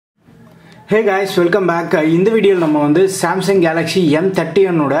Hey guys, welcome back. In the video நம்ம வந்து Samsung Galaxy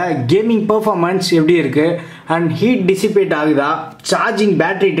M31 ஓட gaming performance எப்படி இருக்கு and heat dissipate ஆகுதா, charging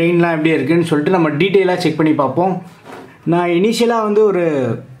battery drainலாம் எப்படி இருக்குன்னு சொல்லிட்டு நம்ம டீடைலா செக் பண்ணி பார்ப்போம். நான் இனிஷியலா வந்து ஒரு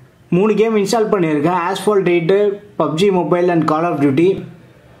 3 கேம் இன்ஸ்டால் பண்ணியிருக்கேன். Asphalt 8, pubg mobile and Call of Duty.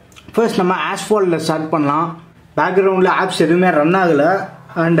 First நம்ம Asphaltல ஸ்டார்ட் பண்ணலாம். பேக்ரவுண்ட்ல ஆப்ஸ் எதுவுமே ரன் ஆகல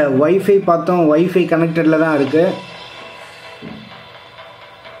and வைஃபை பார்த்தோம், வைஃபை கனெக்டட்ல தான் இருக்கு.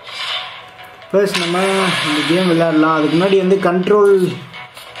 First நம்ம இந்த கேம் விளையாடலாம். அதுக்கு முன்னாடி வந்து control,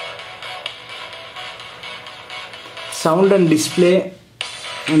 sound and display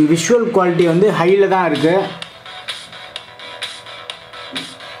and visual quality வந்து ஹையில் தான் இருக்கு.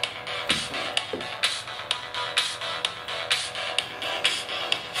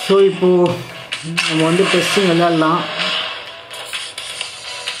 ஸோ இப்போது நம்ம வந்து டெஸ்டிங் விளையாடலாம்.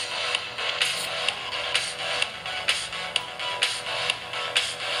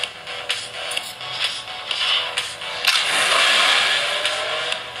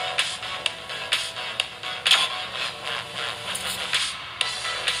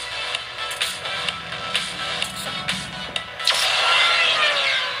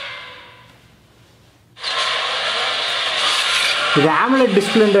 இது AMOLED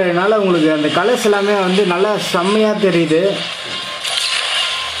டிஸ்பிளேன்றதுனால உங்களுக்கு அந்த கலர்ஸ் எல்லாமே வந்து நல்லா செம்மையாக தெரியுது.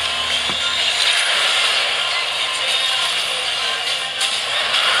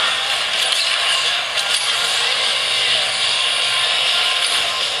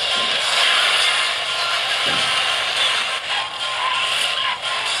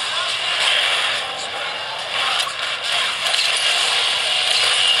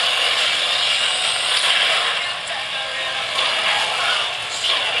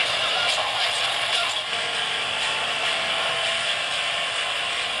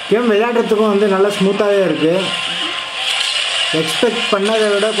 கேம் விளையாடுறதுக்கும் வந்து நல்லா ஸ்மூத்தாகவே இருக்குது. எக்ஸ்பெக்ட் பண்ணதை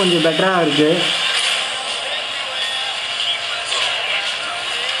விட கொஞ்சம் பெட்டராக இருக்குது.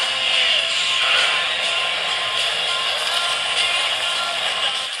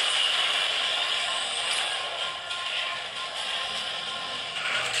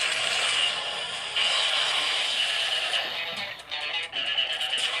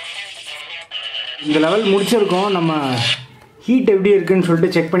 இந்த லெவல் முடிச்சிருக்கோம். நம்ம ஹீட் எப்படி இருக்குன்னு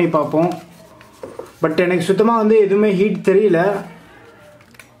சொல்லிட்டு செக் பண்ணி பார்ப்போம். பட் எனக்கு சுத்தமாக வந்து எதுவுமே ஹீட் தெரியல.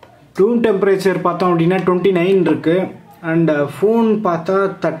 ரூம் டெம்பரேச்சர் பார்த்தோம் அப்படின்னா 29 இருக்குது. அண்ட் ஃபோன் பார்த்தா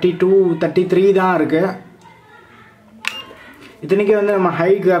 32, 33 தான் இருக்குது. இத்தனைக்கு வந்து நம்ம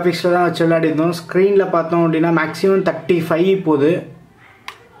ஹை கிராஃபிக்ஸில் தான் வச்சு விளையாடிருந்தோம். ஸ்க்ரீனில் பார்த்தோம் அப்படின்னா மேக்ஸிமம் 35 போகுது.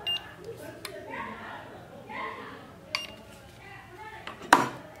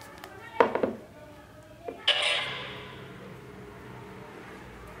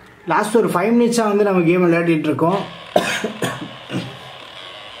 லாஸ்ட் ஒரு 5 மினிட்ஸாக வந்து நம்ம கேம் விளையாடிட்டு இருக்கோம்.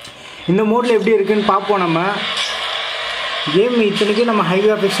 இந்த மோடில் எப்படி இருக்குன்னு பார்ப்போம். நம்ம கேம் இத்தனைக்கும் நம்ம ஹை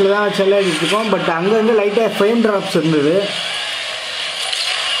கிராஃபிக்ஸில் தான் வச்சு விளையாடிட்டு இருக்கோம். பட் அங்கேருந்து லைட்டாக ஃப்ரேம் ட்ராப்ஸ் இருந்தது.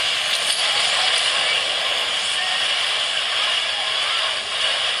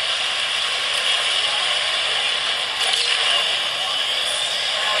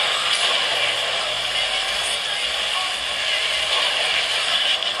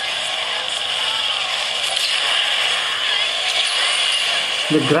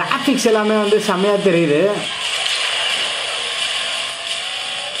 இந்த கிராஃபிக்ஸ் எல்லாமே வந்து செம்மையாக தெரியுது.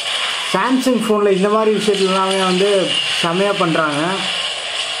 சாம்சங் ஃபோனில் இந்த மாதிரி விஷயத்துல எல்லாமே வந்து செம்மையாக பண்ணுறாங்க.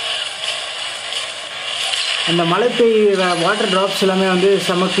 அந்த மழை பெய்கிற வாட்டர் ட்ராப்ஸ் எல்லாமே வந்து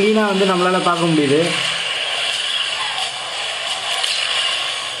செம்ம க்ளீனாக வந்து நம்மளால் பார்க்க முடியுது.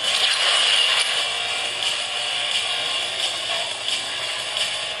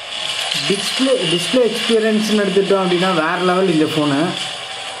 டிஸ்பிளே எக்ஸ்பீரியன்ஸ்னு எடுத்துட்டோம் அப்படின்னா வேறு லெவல் இந்த ஃபோனு.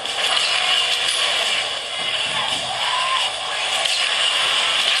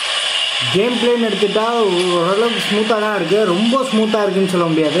 கேம் பிளேன்னு எடுத்துட்டால் ஓரளவுக்கு ஸ்மூத்தாக தான் இருக்குது. ரொம்ப ஸ்மூத்தாக இருக்குதுன்னு சொல்ல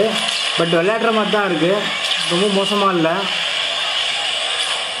முடியாது. பட் விளையாடுற மாதிரி தான் இருக்குது. ரொம்ப மோசமாக இல்லை.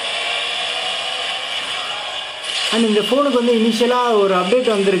 அண்ட் இந்த ஃபோனுக்கு வந்து இனிஷியலாக ஒரு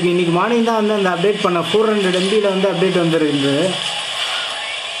அப்டேட் வந்திருக்கு. இன்றைக்கி மார்னிங் தான் வந்து அந்த அப்டேட் பண்ண 400 MBயில் வந்து அப்டேட் வந்துருக்கு.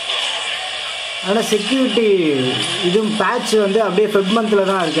 ஆனால் செக்யூரிட்டி இதுவும் பேட்ச் வந்து அப்படியே ஃபெப் மந்தில்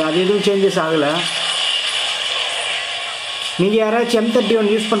தான் இருக்குது. அது எதுவும் சேஞ்சஸ் ஆகலை. நீங்கள் யாராச்சும் M31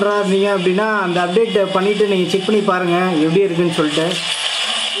 யூஸ் பண்ணுறா இருந்தீங்க அப்படின்னா அந்த அப்டேட் பண்ணிவிட்டு நீங்கள் செக் பண்ணி பாருங்கள் எப்படி இருக்குன்னு சொல்லிட்டு.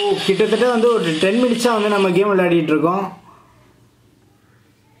 கிட்டத்தட்ட வந்து ஒரு 10 மினிட்ஸாக வந்து நம்ம கேம் விளையாடிட்டு இருக்கோம்.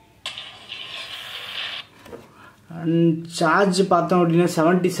 சார்ஜ் பார்த்தோம் அப்படின்னா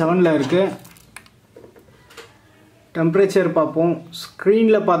 77ல் இருக்குது. டெம்பரேச்சர் பார்ப்போம்.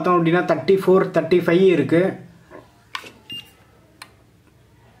 ஸ்க்ரீனில் பார்த்தோம் அப்படின்னா 34, 35 இருக்குது.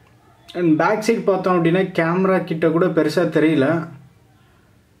 அண்ட் பேக் சைட் பார்த்தோம் அப்படின்னா கேமரா கிட்ட கூட பெருசாக தெரியல.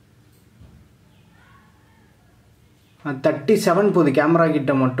 37 போகுது கேமரா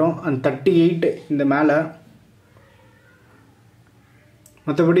கிட்ட மட்டும், அண்ட் 38 இந்த மேலே.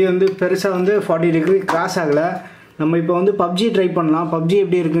 மற்றபடி வந்து பெருசாக வந்து 40 டிகிரி கிராஸ் ஆகலை. நம்ம இப்போ வந்து பப்ஜி ட்ரை பண்ணலாம். பப்ஜி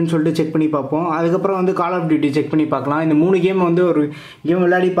எப்படி இருக்குன்னு சொல்லிட்டு செக் பண்ணி பார்ப்போம். அதுக்கப்புறம் வந்து கால் ஆஃப் டியூட்டி செக் பண்ணி பார்க்கலாம். இந்த 3 கேம் வந்து ஒரு கேம்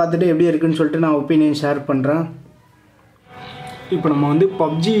விளையாடி பார்த்துட்டு எப்படி இருக்குன்னு சொல்லிட்டு நான் ஒப்பீனியன் ஷேர் பண்ணுறேன். இப்போ நம்ம வந்து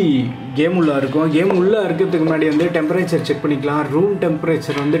பப்ஜி கேம் உள்ளே இருக்கோம். கேம் உள்ளே இருக்கிறதுக்கு முன்னாடி வந்து டெம்பரேச்சர் செக் பண்ணிக்கலாம். ரூம்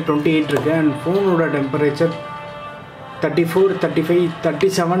டெம்பரேச்சர் வந்து 28 இருக்குது. அண்ட் ஃபோனோட டெம்பரேச்சர் 34, 35,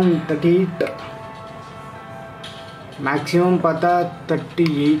 37, 38. மேக்ஸிமம் பார்த்தா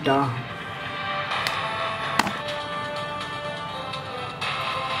 38.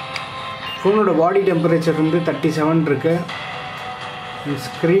 ஃபோனோட பாடி டெம்பரேச்சர் வந்து 37 இருக்குது.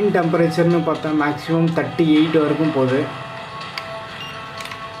 ஸ்க்ரீன் டெம்பரேச்சர்னு பார்த்தா மேக்ஸிமம் 38 வரைக்கும் போகுது.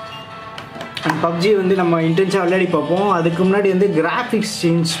 அண்ட் பப்ஜி வந்து நம்ம இன்டென்ஸாக விளையாடி பார்ப்போம். அதுக்கு முன்னாடி வந்து கிராஃபிக்ஸ்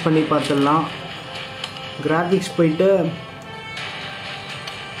சேஞ்ச் பண்ணி பார்த்துடலாம். கிராஃபிக்ஸ் போயிட்டு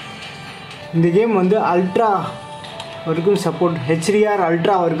இந்த கேம் வந்து அல்ட்ரா வரைக்கும் சப்போர்ட், ஹெச்டிஆர்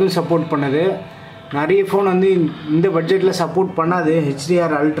அல்ட்ரா வரைக்கும் சப்போர்ட் பண்ணுது. நிறைய ஃபோன் வந்து இந்த பட்ஜெட்டில் சப்போர்ட் பண்ணாது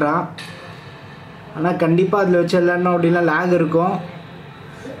ஹெச்டிஆர் அல்ட்ரா. ஆனால் கண்டிப்பாக அதில் வச்சு விளையாடணும் அப்படின்னா லேக் இருக்கும்.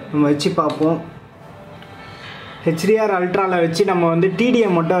 நம்ம வச்சு பார்ப்போம். ஹெச்டிஆர் அல்ட்ராவில் வச்சு நம்ம வந்து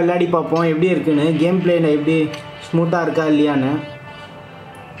டிடிஎம் மட்டும் விளையாடி பார்ப்போம் எப்படி இருக்குன்னு, கேம் பிளேயில் எப்படி ஸ்மூத்தாக இருக்கா இல்லையான்னு.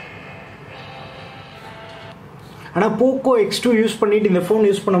 ஆனால் போக்கோ X2 யூஸ் பண்ணிவிட்டு இந்த ஃபோன்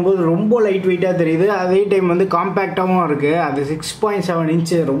யூஸ் பண்ணும்போது ரொம்ப லைட் வெயிட்டாக தெரியுது. அதே டைம் வந்து காம்பேக்டாகவும் இருக்குது. அது 6.7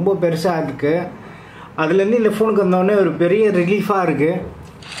 இன்ச்சு ரொம்ப பெருசாக இருக்குது. அதுலேருந்து இந்த ஃபோனுக்கு வந்தோடனே ஒரு பெரிய ரிலீஃபாக இருக்குது.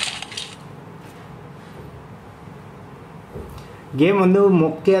 கேம் வந்து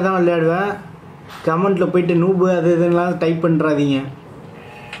மொக்கையாக தான் விளையாடுவேன். கமெண்ட்டில் போயிட்டு நூபு அது இதெல்லாம் type பண்ணுறாதீங்க.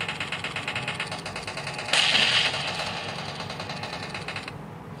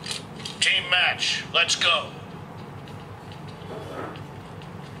 Team match, let's go.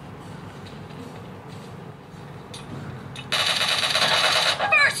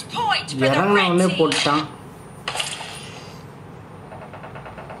 First point for the இறங்கினவொடனே red team. போட்டான்.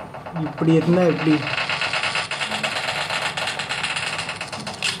 இப்படி இருந்தா எப்படி?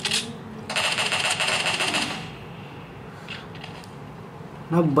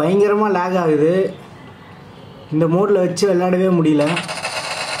 நான் பயங்கரமாக லேக் ஆகுது. இந்த மோடில் வச்சு விளையாடவே முடியல.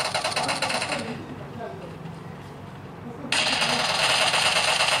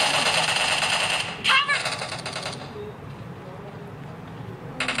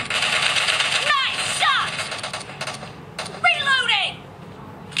 Nice shot. Reloading.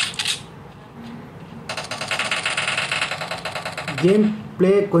 Game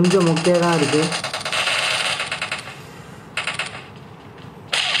play கொஞ்சம் மொக்கையாக தான் இருக்குது.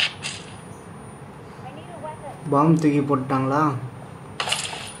 பாம் தூக்கி போட்டாங்களா?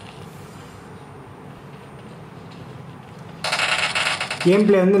 கேம்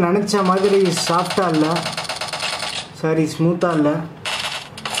பிளே வந்து நினச்ச மாதிரி சாஃப்டாக இல்லை, சாரி ஸ்மூத்தாக இல்லை.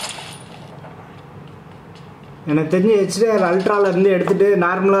 எனக்கு தெரிஞ்சு ஹெச்டிஆர் அல்ட்ராவிலேருந்து எடுத்துகிட்டு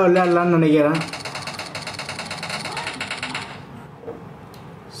நார்மலாக விளையாடலான்னு நினைக்கிறேன்.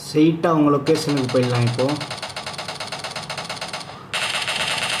 ஸ்ட்ரெயிட்டாக அவங்க லொக்கேஷனுக்கு போயிடலாம். இப்போது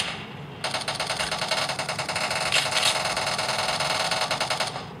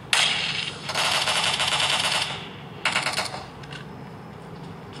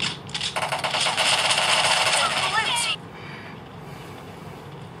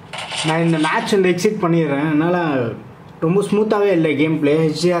நான் இந்த மேட்ச் வந்து எக்ஸிட் பண்ணிடுறேன். அதனால் ரொம்ப ஸ்மூத்தாகவே இல்லை கேம் பிளே.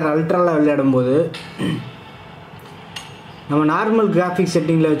 ஹெச்டிஆர் அல்ட்ராவில் விளையாடும்போது நம்ம நார்மல் கிராஃபிக்ஸ்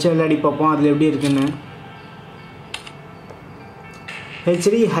செட்டிங்கில் வச்சு விளையாடி பார்ப்போம் அதில் எப்படி இருக்குன்னு.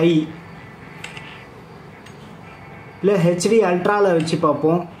 ஹெச்டி ஹை இல்லை ஹெச்டி அல்ட்ராவில் வச்சு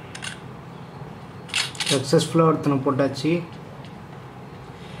பார்ப்போம். சக்ஸஸ்ஃபுல்லாக ஒருத்தனை போட்டாச்சு.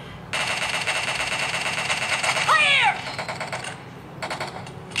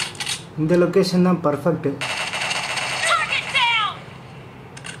 இந்த லொக்கேஷன் தான் பர்ஃபெக்ட்.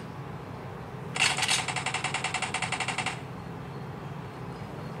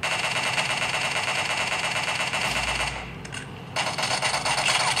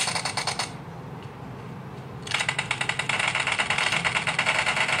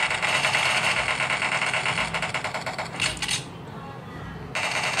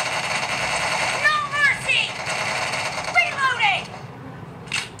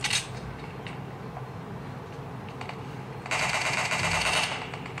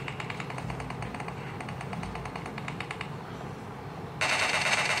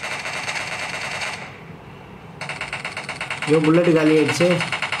 ஐயோ புல்லட் காலி ஆயிடுச்சு.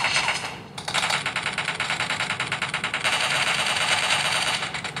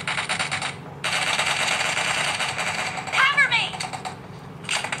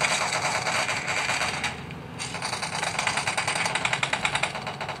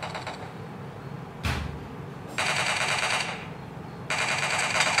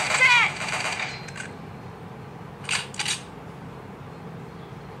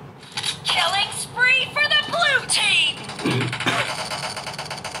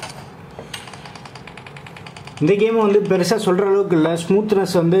 இந்த கேம் வந்து பெருசாக சொல்கிற அளவுக்கு இல்லை,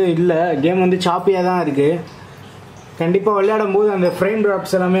 ஸ்மூத்னஸ் வந்து இல்லை, கேம் வந்து சாப்பியாக தான் இருக்குது. கண்டிப்பாக விளையாடும் போது அந்த ஃப்ரேம்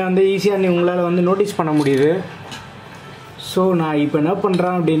ட்ராப்ஸ் எல்லாமே வந்து ஈஸியாக உங்களால் வந்து நோட்டீஸ் பண்ண முடியுது. ஸோ நான் இப்போ என்ன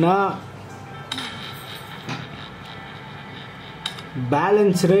பண்ணுறேன் அப்படின்னா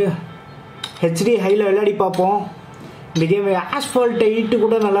பேலன்ஸ்டு ஹெச்டி ஹையில் விளையாடி பார்ப்போம். இந்த கேம் ஆஸ்ஃபால்ட் 8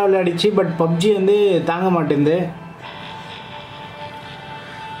 கூட நல்லா விளையாடிச்சு, பட் பப்ஜி வந்து தாங்க மாட்டேங்குது.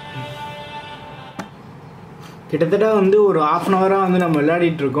 கிட்டத்தட்ட வந்து ஒரு ½ அன் ஹவராக வந்து நம்ம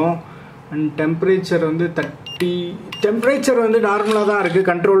விளையாடிட்டுருக்கோம். அண்ட் டெம்பரேச்சர் வந்து 30, டெம்பரேச்சர் வந்து நார்மலாக தான் இருக்குது,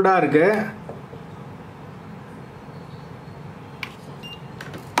 கண்ட்ரோல்டாக இருக்குது.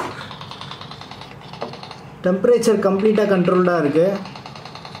 டெம்பரேச்சர் கம்ப்ளீட்டாக கண்ட்ரோல்டாக இருக்குது.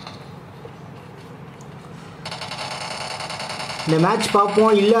 இந்த மேட்ச்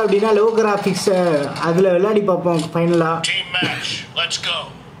பார்ப்போம், இல்லை அப்படின்னா லோ கிராஃபிக்ஸை அதில் விளையாடி பார்ப்போம் ஃபைனலாக.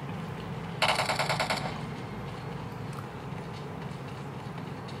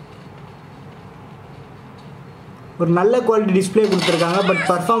 ஒரு நல்ல குவாலிட்டி டிஸ்பிளே கொடுத்துருக்காங்க, பட்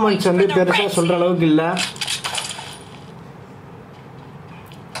பர்ஃபார்மன்ஸ் வந்து பெருசாக சொல்கிற அளவுக்கு இல்லை.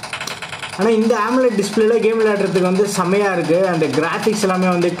 ஆனால் இந்த AMOLED டிஸ்பிளேல கேம் விளையாடுறதுக்கு வந்து செம்மையாக இருக்குது. அந்த கிராஃபிக்ஸ் எல்லாமே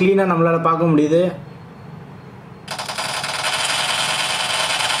வந்து க்ளீனாக நம்மளால் பார்க்க முடியுது.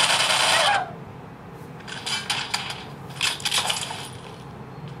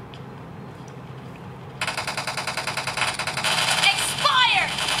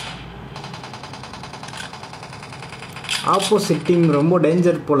 ஆப்போசிட் டீம் ரொம்ப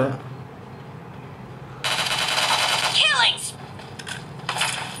டேஞ்சர் போல.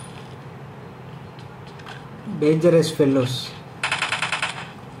 Dangerous fellows.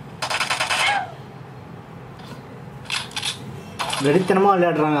 வெறித்தனமாக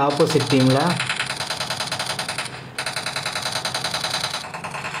விளையாடுறாங்க ஆப்போசிட் டீமில்.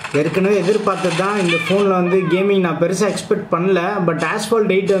 ஏற்கனவே எதிர்பார்த்தது தான், இந்த ஃபோனில் வந்து கேமிங் நான் பெருசாக எக்ஸ்பெக்ட் பண்ணல. பட்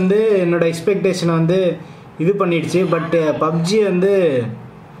ஆஸ்ஃபால்ட் 8 வந்து என்னோடய எக்ஸ்பெக்டேஷனை வந்து இது பண்ணிடுச்சு. பட் பப்ஜி வந்து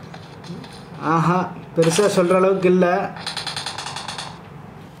பெருசாக சொல்கிற அளவுக்கு இல்லை.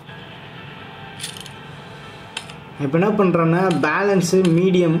 இப்போ என்ன பண்ணுறேன்னா பேலன்ஸு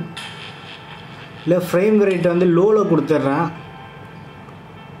மீடியம் இல்லை ஃப்ரேம் ரேட் வந்து லோவில் கொடுத்துட்றேன்.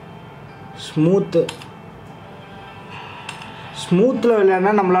 ஸ்மூத்தில்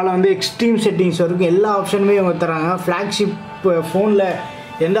விளையாடினா நம்மளால் வந்து எக்ஸ்ட்ரீம் செட்டிங்ஸ் வரைக்கும் எல்லா ஆப்ஷனுமே இவங்க தராங்க. ஃப்ளாக்ஷிப் ஃபோனில்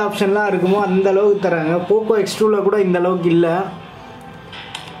எந்த ஆப்ஷன்லாம் இருக்குமோ அந்த அளவுக்கு தராங்க. போக்கோ X2ல கூட இந்த அளவுக்கு இல்லை.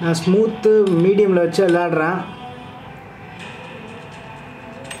 நான் ஸ்மூத்து மீடியமில் வச்சு விளையாடுறேன்.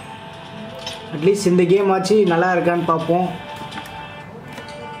 அட்லீஸ்ட் இந்த கேம் ஆச்சு நல்லா இருக்கான்னு பார்ப்போம்.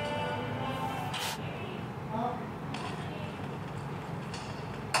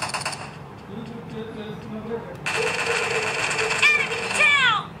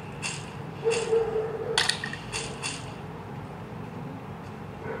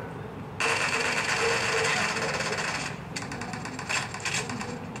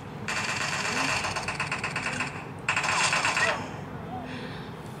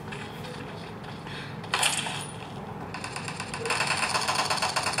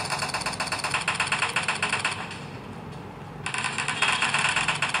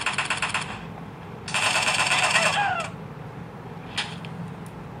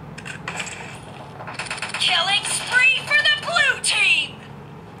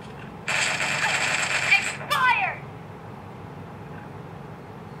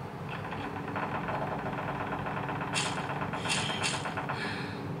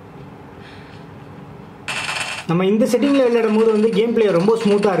 நம்ம இந்த செட்டிங்கில் விளையாடும் போது வந்து கேம் பிளே ரொம்ப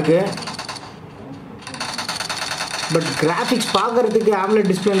ஸ்மூத்தாக இருக்குது. பட் கிராஃபிக்ஸ் பார்க்குறதுக்கு AMOLED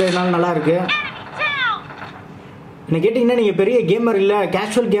டிஸ்பிளேனால நல்லாயிருக்கு. என்ன கேட்டிங்கன்னா நீங்கள் பெரிய கேமர் இல்லை,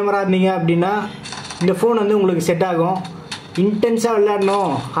 கேஷுவல் கேமராக இருந்தீங்க அப்படின்னா இந்த ஃபோன் வந்து உங்களுக்கு செட் ஆகும். இன்டென்ஸாக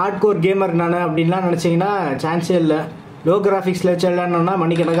விளையாடணும், ஹார்ட் கோர் கேமர் நான் அப்படின்லாம் நினச்சிங்கன்னா சான்ஸே இல்லை. லோ கிராஃபிக்ஸில் வச்சு விளையாடணுன்னா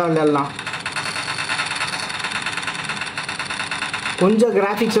மணிக்கணக்காக விளையாடலாம். கொஞ்சம்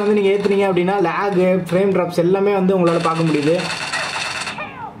கிராஃபிக்ஸ் வந்து நீங்கள் ஏற்றுனீங்க அப்படின்னா லேகு, ஃப்ரேம் ட்ராப்ஸ் எல்லாமே வந்து உங்களால் பார்க்க முடியுது.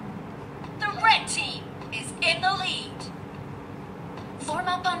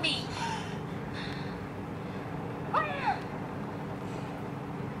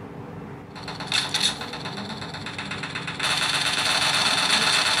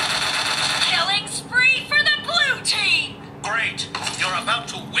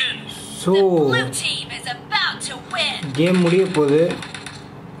 ஸோ கேம் முடிய போகுது.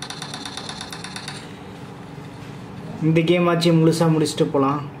 இந்த கேம் ஆச்சு முழுசாக முடிச்சுட்டு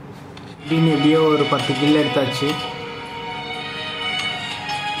போகலாம் அப்படின்னு எப்படியோ ஒரு 10 கில் எடுத்தாச்சு.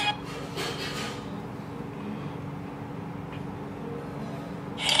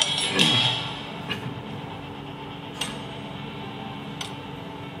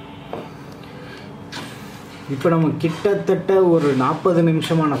 இப்போ நம்ம கிட்டத்தட்ட ஒரு 40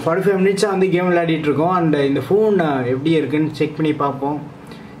 நிமிஷமான 45 மினிட்ஸாக வந்து கேம் விளையாடிட்டுருக்கோம். அண்ட் இந்த ஃபோன் எப்படி இருக்குன்னு செக் பண்ணி பார்ப்போம்.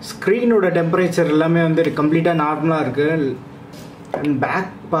 ஸ்க்ரீனோட டெம்பரேச்சர் எல்லாமே வந்து கம்ப்ளீட்டாக நார்மலாக இருக்குது. அண்ட்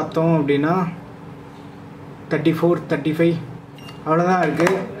பேக் பார்த்தோம் அப்படின்னா 34 35 அவ்வளோதான்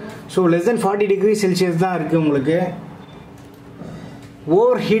இருக்குது. So less than 40 degree Celsius தான் இருக்குது. உங்களுக்கு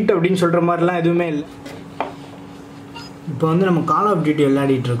ஓவர் ஹீட் அப்படின்னு சொல்கிற மாதிரிலாம் எதுவுமே இல்லை. இப்போ வந்து நம்ம கால் ஆஃப் டியூட்டி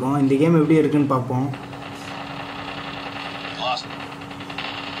விளையாடிட்டுருக்கோம். இந்த கேம் எப்படி இருக்குன்னு பார்ப்போம்.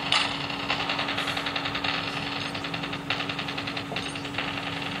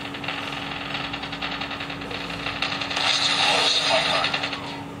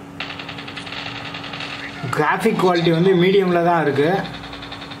 கிராஃபிக் குவாலிட்டி வந்து மீடியமில் தான் இருக்குது.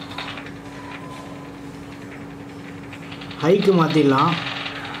 ஹைக்கு மாற்றிடலாம்.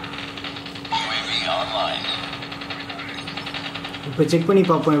 இப்போ செக் பண்ணி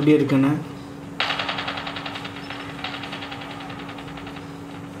பார்ப்போம் எப்படி இருக்குன்னு.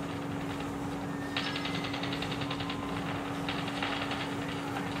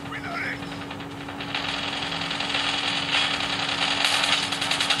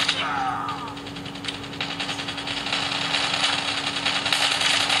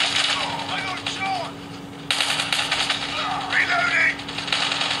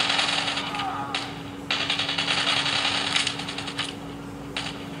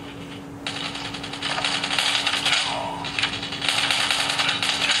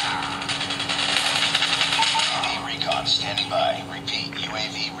 Standing by. Repeat,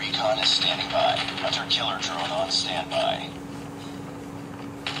 UAV recon is standing by. Hunter killer drone on standby.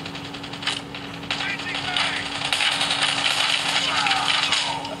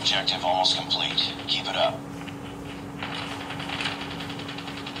 Objective almost complete. Keep it up.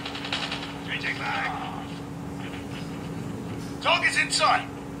 Changing mag. Target's in sight.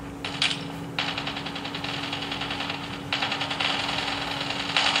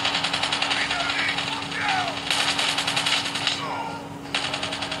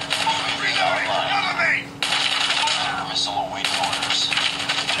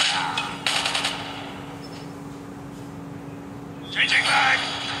 Changing mag.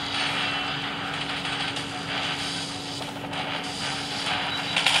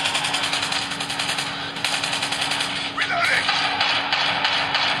 Reloading.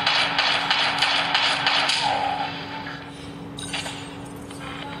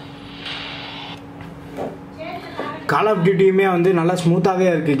 Call of டியூட்டியுமே வந்து நல்லா ஸ்மூத்தாகவே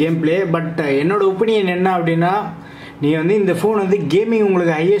இருக்குது game play. But என்னோட opinion என்ன அப்படின்னா, நீங்கள் வந்து இந்த phone வந்து கேமிங்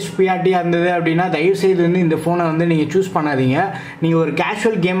உங்களுக்கு ஹையஸ்ட் ப்ரியாரிட்டியாக இருந்தது அப்படின்னா தயவுசெய்து வந்து இந்த ஃபோனை வந்து நீங்கள் சூஸ் பண்ணாதீங்க. நீங்கள் ஒரு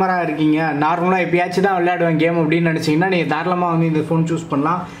கேஷுவல் கேமராக இருக்கீங்க, நார்மலாக எப்பயாச்சும் தான் விளையாடுவேன் கேம் அப்படின்னு நினச்சிங்கன்னா நீங்கள் தாராளமாக வந்து இந்த ஃபோன் சூஸ்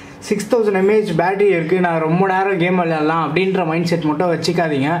பண்ணலாம். 6000 mAh பேட்டரி இருக்குது, நான் ரொம்ப நேரம் கேம் விளையாடலாம் அப்படின்ற மைண்ட் செட் மட்டும்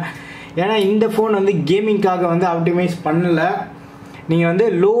வச்சுக்காதீங்க. ஏன்னா இந்த ஃபோன் வந்து கேமிங்காக வந்து ஆப்டிமைஸ் பண்ணலை. நீங்கள் வந்து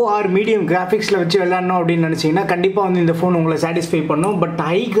லோ ஆர் மீடியம் கிராஃபிக்ஸில் வச்சு விளையாடணும் அப்படின்னு நினச்சிங்கன்னா கண்டிப்பாக வந்து இந்த ஃபோன் உங்களை சாட்டிஸ்ஃபை பண்ணும். பட்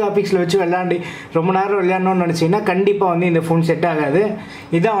ஹை கிராஃபிக்ஸில் வச்சு விளையாண்டு ரொம்ப நேரம் விளையாடணும்னு நினச்சிங்கன்னா கண்டிப்பாக வந்து இந்த ஃபோன் செட் ஆகாது.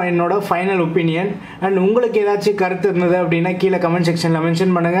 இதுதான் என்னோட ஃபைனல் ஒப்பீனியன். அண்ட் உங்களுக்கு ஏதாச்சும் கருத்து இருந்தது அப்படின்னா கீழே கமெண்ட் செக்ஷனில்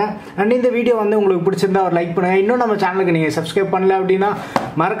மென்ஷன் பண்ணுங்கள். அண்ட் இந்த வீடியோ வந்து உங்களுக்கு பிடிச்சிருந்தா ஒரு லைக் பண்ணுங்கள். இன்னும் நம்ம சேனலுக்கு நீங்கள் சப்ஸ்கிரைப் பண்ணல அப்படின்னா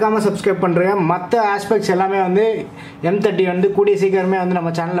மறக்காமல் சப்ஸ்கிரைப் பண்ணுறேன். மற்ற ஆஸ்பெக்ட்ஸ் எல்லாமே வந்து M30 வந்து கூடிய சீக்கிரமே வந்து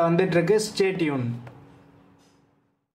நம்ம சேனலில் வந்துட்டுருக்கு. Stay tune.